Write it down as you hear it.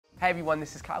Hey everyone,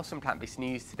 this is Klaus from Plant-Based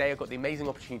News. Today I've got the amazing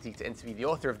opportunity to interview the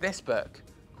author of this book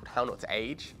called How Not to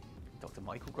Age, Dr.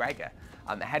 Michael Greger.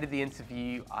 Ahead of the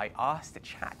interview, I asked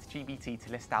ChatGPT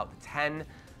to list out the 10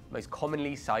 most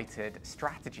commonly cited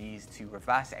strategies to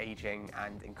reverse aging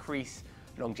and increase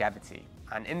longevity.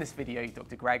 And in this video,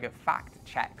 Dr. Greger fact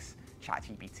checks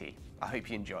ChatGPT. I hope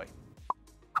you enjoy.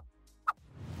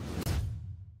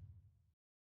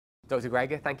 Dr.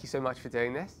 Greger, thank you so much for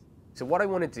doing this. So what I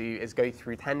want to do is go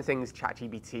through 10 things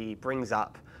ChatGPT brings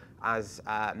up as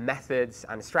methods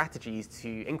and strategies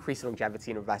to increase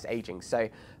longevity and reverse aging. So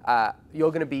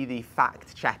you're going to be the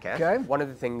fact checker. Okay. One of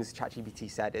the things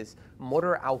ChatGPT said is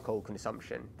moderate alcohol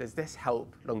consumption. Does this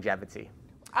help longevity?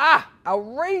 Ah,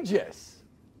 outrageous.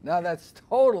 No, that's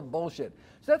total bullshit.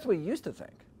 So that's what we used to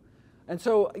think. And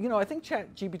so, you know, I think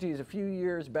ChatGPT is a few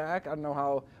years back. I don't know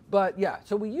how, but yeah,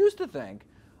 so we used to think,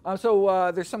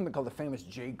 there's something called the famous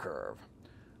J curve,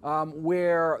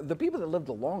 where the people that lived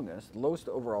the longest, lowest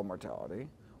overall mortality,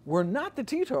 were not the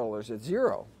teetotalers at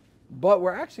 0, but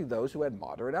were actually those who had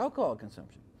moderate alcohol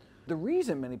consumption. The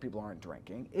reason many people aren't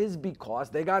drinking is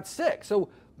because they got sick. So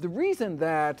the reason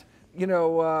that, you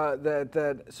know,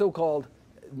 that so-called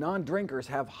non-drinkers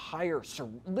have higher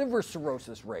liver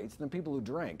cirrhosis rates than people who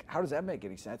drink, how does that make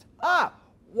any sense?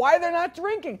 Why they're not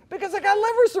drinking? Because they got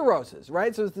liver cirrhosis,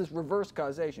 right? So it's this reverse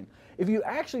causation. If you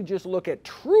actually just look at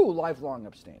true lifelong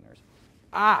abstainers,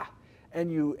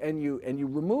 and you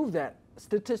remove that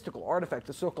statistical artifact,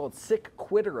 the so-called sick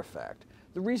quitter effect,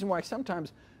 the reason why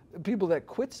sometimes people that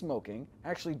quit smoking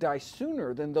actually die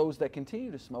sooner than those that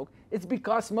continue to smoke, it's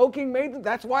because smoking made them,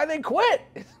 that's why they quit.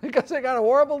 It's because they got a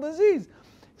horrible disease.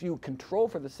 If you control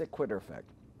for the sick quitter effect,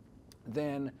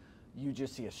 then you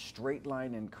just see a straight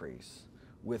line increase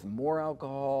with more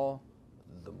alcohol,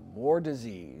 the more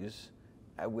disease,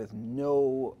 with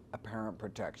no apparent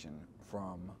protection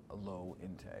from a low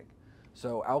intake.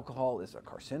 So alcohol is a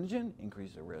carcinogen,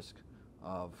 increases the risk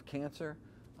of cancer,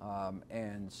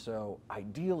 and so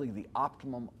ideally the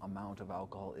optimum amount of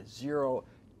alcohol is 0.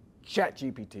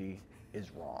 ChatGPT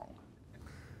is wrong.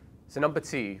 So number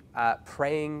 2,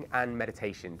 praying and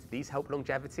meditation. Do these help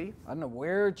longevity? I don't know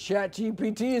where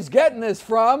ChatGPT is getting this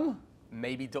from.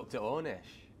 Maybe Dr.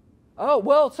 Ornish. Oh,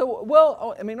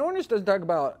 I mean, Ornish doesn't talk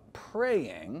about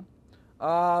praying.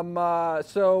 Mindfulness.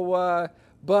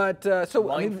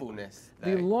 I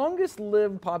mean, the longest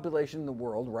lived population in the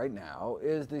world right now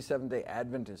is the Seventh-day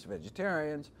Adventist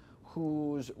vegetarians,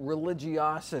 whose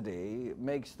religiosity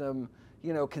makes them,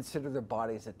 you know, consider their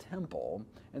body as a temple.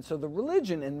 And so the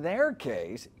religion in their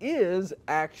case is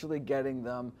actually getting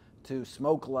them to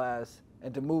smoke less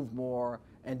and to move more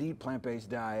and eat plant-based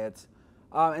diets.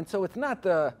 And so it's not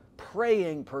the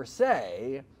praying per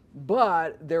se,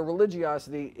 but their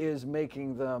religiosity is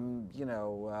making them, you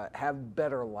know, have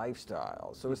better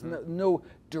lifestyles. So it's no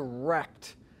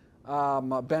direct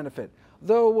benefit.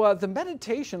 Though the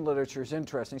meditation literature is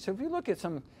interesting. So if you look at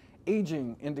some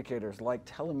aging indicators like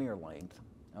telomere length,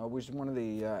 which is one of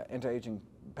the anti-aging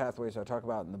pathways I talk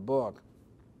about in the book,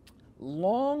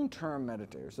 long-term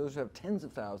meditators, those who have tens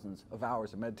of thousands of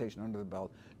hours of meditation under the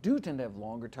belt, do tend to have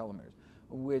longer telomeres,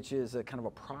 which is a kind of a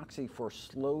proxy for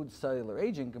slowed cellular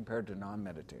aging compared to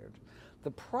non-meditators.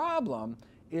 The problem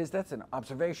is that's an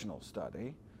observational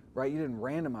study, right? You didn't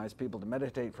randomize people to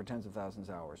meditate for tens of thousands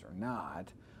of hours or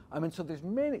not. I mean, so there's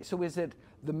many, so is it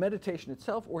the meditation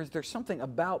itself, or is there something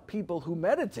about people who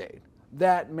meditate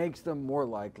that makes them more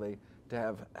likely to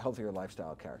have healthier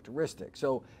lifestyle characteristics?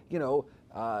 So,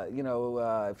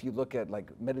 if you look at like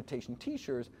meditation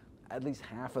teachers, at least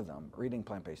half of them are eating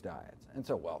plant-based diets. And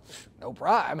so, well, no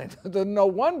problem. I mean, no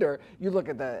wonder you look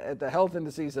at the health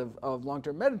indices of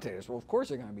long-term meditators. Well, of course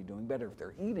they're going to be doing better if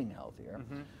they're eating healthier.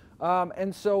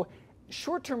 And so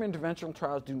short-term interventional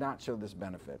trials do not show this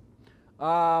benefit.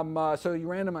 So you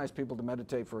randomize people to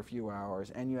meditate for a few hours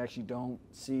and you actually don't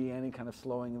see any kind of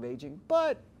slowing of aging.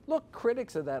 But look,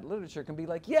 critics of that literature can be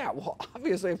like, yeah, well,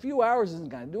 obviously a few hours isn't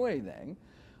going to do anything.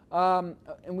 And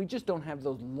we just don't have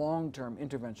those long-term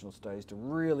interventional studies to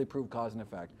really prove cause and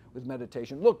effect with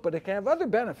meditation. Look, but it can have other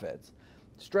benefits,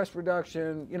 stress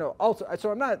reduction, you know, also,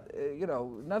 so I'm not,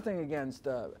 nothing against,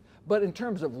 but in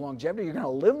terms of longevity, you're going to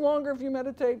live longer if you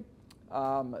meditate,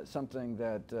 something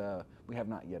that we have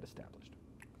not yet established.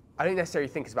 I don't necessarily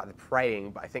think it's about the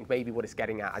praying, but I think maybe what it's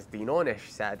getting at, as Dean Ornish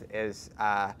said, is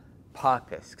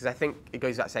purpose. Because I think it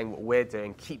goes without saying what we're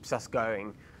doing keeps us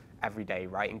going every day,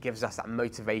 right? And gives us that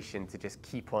motivation to just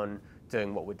keep on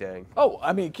doing what we're doing. Oh,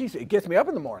 I mean, it gets me up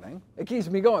in the morning. It keeps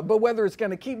me going. But whether it's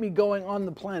going to keep me going on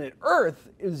the planet Earth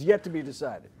is yet to be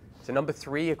decided. So number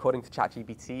 3, according to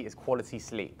ChatGPT, is quality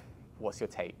sleep. What's your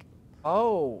take?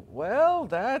 Oh, well,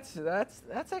 that's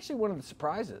actually one of the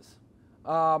surprises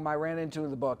I ran into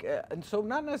in the book, and so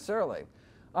not necessarily.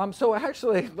 So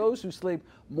actually, those who sleep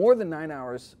more than 9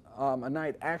 hours a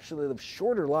night actually live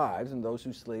shorter lives than those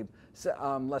who sleep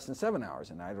less than 7 hours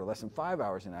a night or less than 5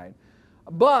 hours a night.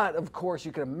 But of course,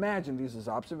 you can imagine these as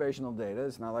observational data.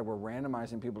 It's not like we're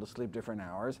randomizing people to sleep different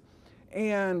hours.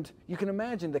 And you can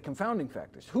imagine the confounding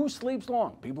factors. Who sleeps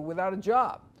long? People without a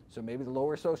job. So maybe the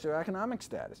lower socioeconomic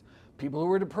status. People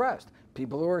who are depressed.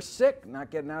 People who are sick,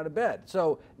 not getting out of bed.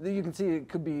 So you can see it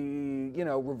could be,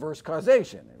 reverse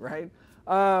causation, right?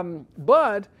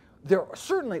 But there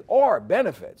certainly are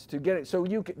benefits to getting, so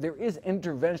there is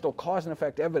interventional cause and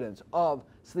effect evidence of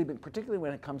sleeping, particularly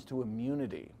when it comes to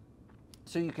immunity.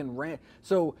 So you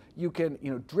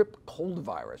can drip cold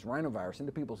virus, rhinovirus,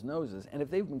 into people's noses, and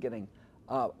if they've been getting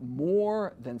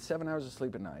more than 7 hours of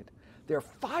sleep a night, they're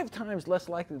 5 times less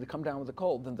likely to come down with a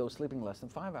cold than those sleeping less than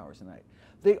 5 hours a night.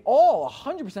 They all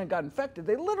 100% got infected.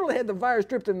 They literally had the virus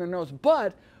dripped in their nose,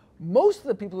 but most of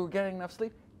the people who were getting enough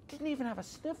sleep didn't even have a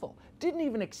sniffle, didn't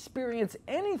even experience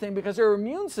anything because their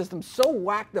immune system so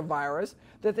whacked the virus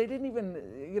that they didn't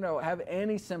even have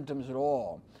any symptoms at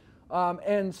all.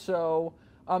 And so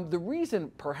the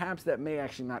reason perhaps that may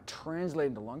actually not translate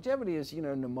into longevity is,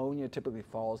 pneumonia typically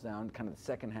falls down kind of the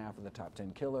second half of the top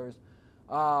 10 killers.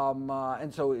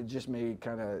 And so it just may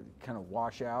kind of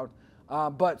wash out.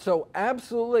 But so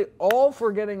absolutely all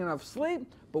for getting enough sleep,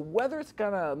 but whether it's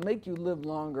going to make you live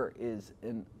longer is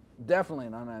definitely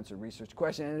an unanswered research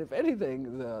question. And if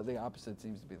anything, the opposite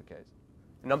seems to be the case.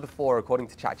 Number 4, according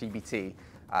to ChatGPT,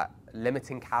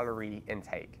 limiting calorie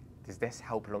intake. Does this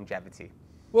help longevity?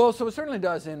 Well, so it certainly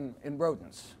does in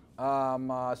rodents.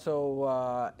 But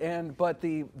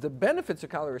the benefits of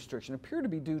calorie restriction appear to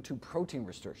be due to protein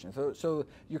restriction. So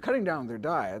you're cutting down their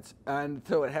diets, and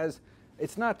so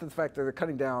it's not the fact that they're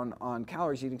cutting down on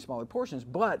calories eating smaller portions,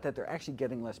 but that they're actually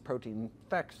getting less protein. In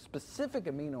fact, specific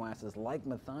amino acids like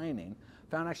methionine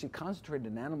found actually concentrated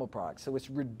in animal products. So it's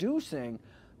reducing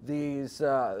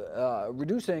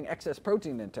reducing excess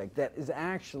protein intake that is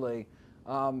actually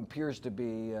appears to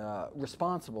be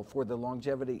responsible for the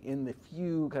longevity in the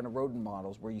few kind of rodent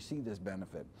models where you see this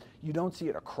benefit. You don't see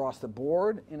it across the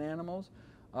board in animals.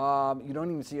 You don't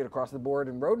even see it across the board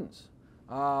in rodents.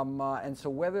 And so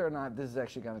whether or not this is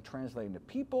actually going to translate into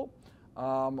people,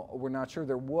 we're not sure.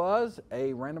 There was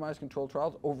a randomized controlled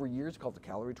trial over years called the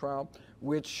Calorie trial,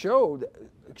 which showed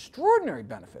extraordinary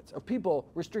benefits of people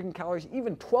restricting calories,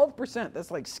 even 12%.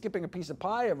 That's like skipping a piece of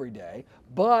pie every day.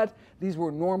 But these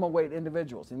were normal weight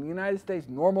individuals. In the United States,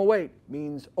 normal weight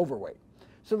means overweight.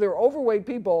 So there are overweight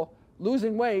people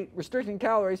losing weight, restricting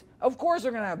calories. Of course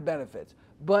they're going to have benefits.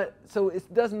 But so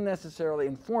it doesn't necessarily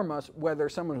inform us whether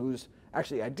someone who's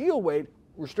actually ideal weight,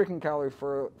 restricting calories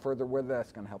further, whether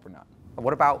that's going to help or not.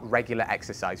 What about regular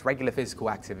exercise, regular physical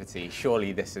activity?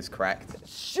 Surely this is correct.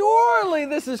 Surely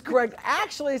this is correct.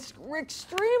 Actually, it's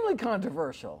extremely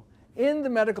controversial in the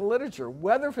medical literature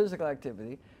whether physical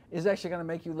activity is actually going to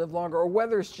make you live longer or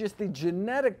whether it's just the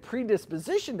genetic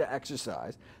predisposition to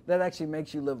exercise that actually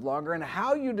makes you live longer. And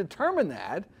how you determine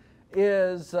that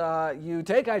is you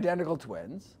take identical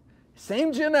twins,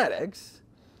 same genetics,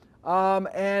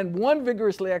 and one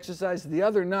vigorously exercises, the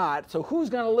other not. So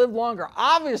who's going to live longer?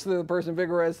 Obviously the person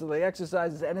vigorously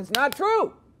exercises, and it's not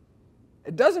true.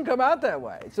 It doesn't come out that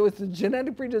way. So it's the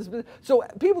genetic predisposition. So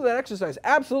people that exercise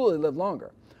absolutely live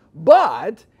longer.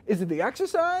 But is it the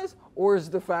exercise or is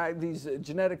the fact these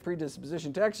genetic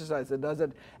predisposition to exercise that does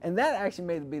it? And that actually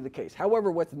may be the case.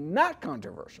 However, what's not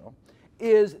controversial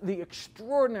is the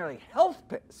extraordinary health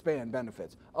span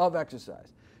benefits of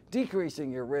exercise.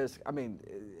 Decreasing your risk,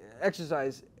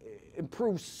 exercise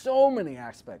improves so many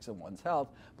aspects of one's health,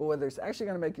 but whether it's actually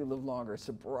going to make you live longer is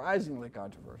surprisingly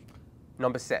controversial.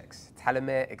 Number 6,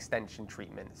 telomere extension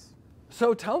treatments.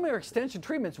 So telomere extension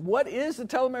treatments, what is the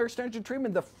telomere extension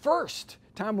treatment? The first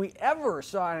time we ever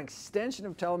saw an extension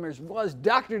of telomeres was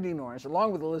Dr. Dean Ornish,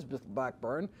 along with Elizabeth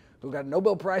Blackburn, who got a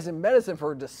Nobel Prize in Medicine for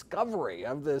her discovery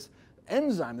of this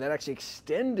enzyme that actually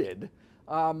extended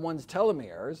one's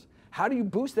telomeres. How do you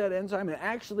boost that enzyme and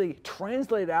actually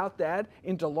translate out that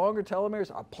into longer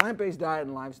telomeres? A plant-based diet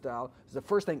and lifestyle is the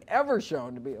first thing ever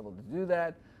shown to be able to do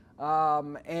that.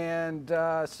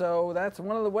 So that's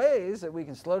one of the ways that we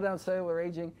can slow down cellular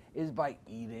aging is by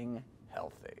eating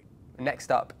healthy.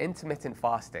 Next up, intermittent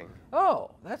fasting.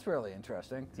 Oh, that's really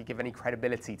interesting. Do you give any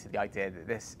credibility to the idea that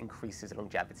this increases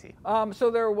longevity? So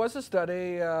there was a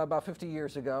study about 50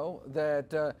 years ago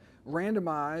that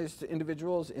randomized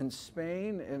individuals in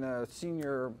Spain in a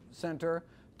senior center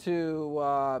to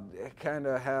kind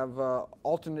of have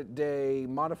alternate day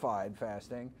modified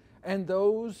fasting. And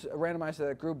those randomized to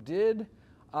that group didn't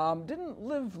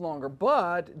live longer,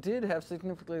 but did have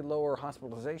significantly lower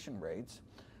hospitalization rates.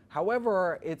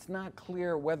 However, it's not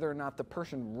clear whether or not the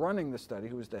person running the study,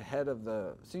 who was the head of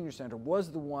the senior center,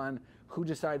 was the one who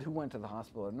decided who went to the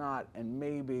hospital or not, and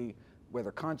maybe,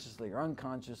 whether consciously or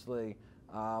unconsciously,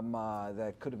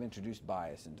 that could have introduced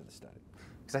bias into the study.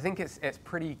 Because I think it's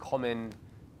pretty common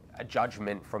a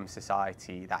judgment from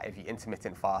society that if you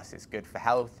intermittent fast, it's good for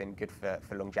health and good for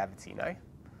longevity, no?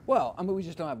 Well, I mean, we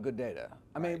just don't have good data.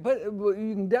 I mean, but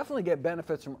you can definitely get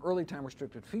benefits from early time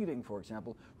restricted feeding, for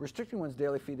example. Restricting one's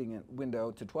daily feeding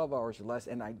window to 12 hours or less,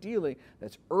 and ideally,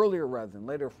 that's earlier rather than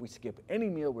later. If we skip any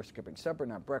meal, we're skipping supper,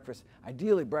 not breakfast.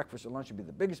 Ideally, breakfast or lunch should be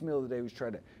the biggest meal of the day. We should try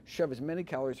to shove as many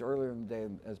calories earlier in the day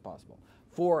as possible.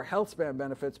 For health span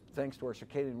benefits, thanks to our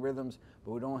circadian rhythms,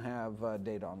 but we don't have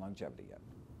data on longevity yet.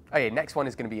 Okay, next one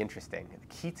is going to be interesting. The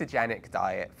ketogenic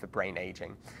diet for brain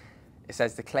aging. It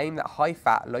says the claim that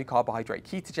high-fat, low-carbohydrate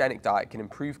ketogenic diet can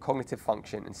improve cognitive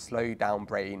function and slow down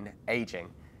brain aging.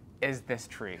 Is this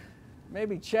true?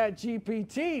 Maybe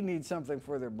ChatGPT needs something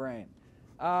for their brain.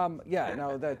 That's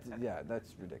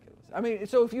ridiculous. I mean,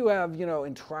 so if you have,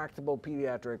 intractable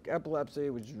pediatric epilepsy,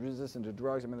 which is resistant to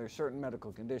drugs, I mean, there's certain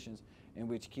medical conditions in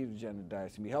which ketogenic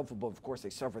diets can be helpful, but of course they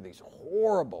suffer these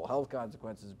horrible health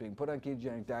consequences of being put on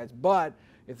ketogenic diets. But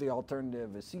if the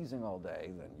alternative is seizing all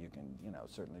day, then you can,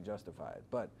 certainly justify it.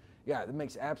 But yeah, it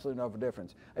makes absolutely no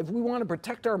difference. If we want to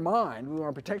protect our mind, we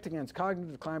want to protect against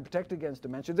cognitive decline, protect against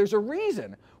dementia, there's a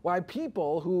reason why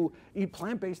people who eat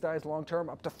plant-based diets long-term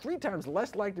up to 3 times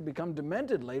less likely to become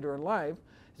demented later in life.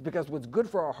 Is because what's good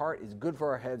for our heart is good for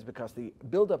our heads, because the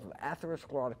buildup of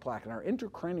atherosclerotic plaque in our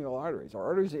intracranial arteries, our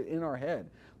arteries in our head,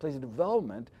 plays a role in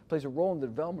the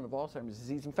development of Alzheimer's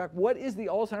disease. In fact, what is the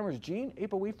Alzheimer's gene,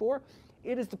 ApoE4?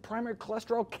 It is the primary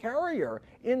cholesterol carrier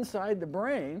inside the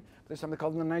brain. There's something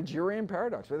called the Nigerian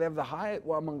paradox, where they have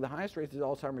among the highest rates of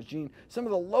Alzheimer's gene, some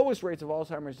of the lowest rates of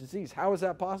Alzheimer's disease. How is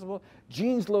that possible?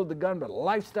 Genes load the gun, but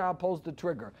lifestyle pulls the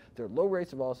trigger. There are low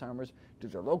rates of Alzheimer's due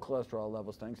to low cholesterol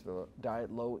levels, thanks to the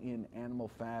diet low in animal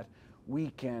fat.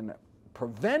 We can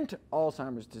prevent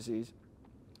Alzheimer's disease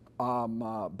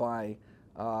by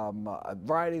a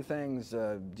variety of things,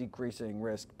 decreasing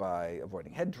risk by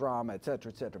avoiding head trauma, et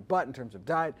cetera, et cetera. But in terms of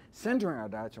diet, centering our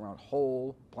diets around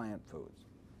whole plant foods,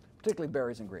 particularly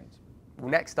berries and greens. Well,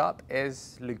 next up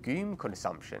is legume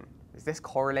consumption. Is this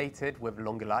correlated with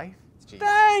longer life?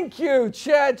 Thank you,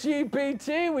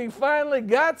 ChatGPT. We finally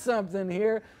got something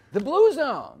here. The blue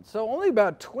zone. So only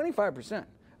about 25%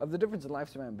 of the difference in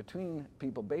lifespan between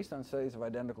people, based on studies of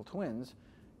identical twins,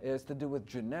 is to do with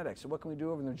genetics. So what can we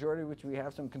do over the majority of which we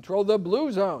have some control? The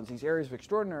blue zones, these areas of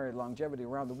extraordinary longevity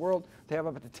around the world, they have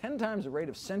up to 10 times the rate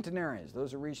of centenarians.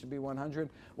 Those are reached to be 100.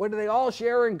 What do they all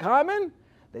share in common?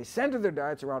 They center their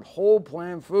diets around whole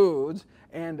plant foods,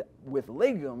 and with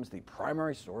legumes, the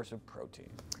primary source of protein.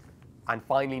 And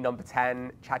finally, number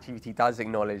 10, ChatGPT does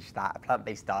acknowledge that a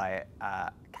plant-based diet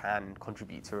can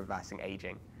contribute to reversing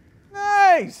aging.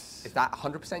 Nice! Is that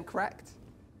 100% correct?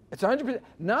 It's 100%.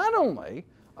 Not only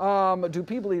do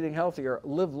people eating healthier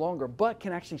live longer, but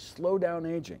can actually slow down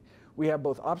aging. We have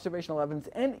both observational evidence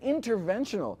and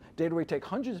interventional data where we take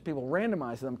hundreds of people,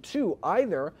 randomize them to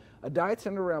either a diet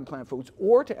centered around plant foods,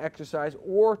 or to exercise,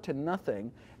 or to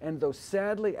nothing. And though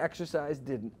sadly exercise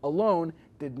alone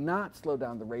did not slow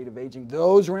down the rate of aging,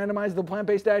 those randomized to the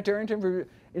plant-based dietary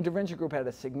intervention group had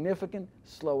a significant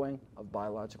slowing of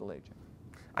biological aging.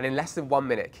 And in less than 1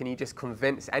 minute, can you just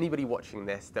convince anybody watching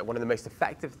this that one of the most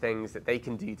effective things that they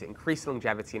can do to increase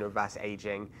longevity and reverse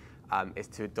aging is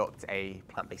to adopt a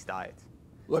plant-based diet?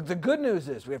 Look, the good news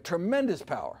is we have tremendous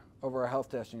power over our health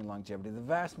testing and longevity. The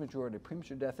vast majority of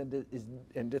premature death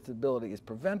and disability is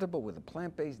preventable with a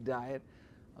plant-based diet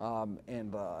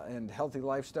and healthy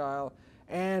lifestyle.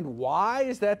 And why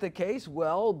is that the case?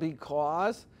 Well,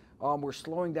 because we're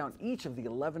slowing down each of the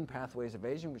 11 pathways of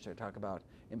aging, which I talk about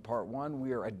in part 1.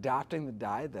 We are adopting the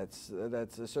diet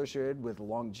that's associated with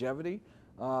longevity,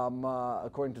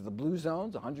 according to the blue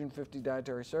zones, 150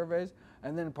 dietary surveys.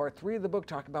 And then in part 3 of the book,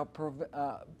 talk about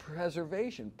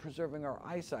preservation, preserving our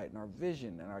eyesight and our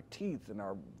vision and our teeth and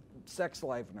our sex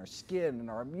life and our skin and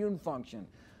our immune function.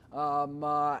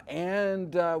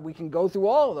 We can go through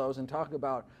all of those and talk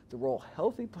about the role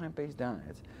healthy plant-based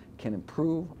diets can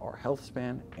improve our health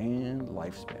span and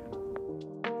lifespan.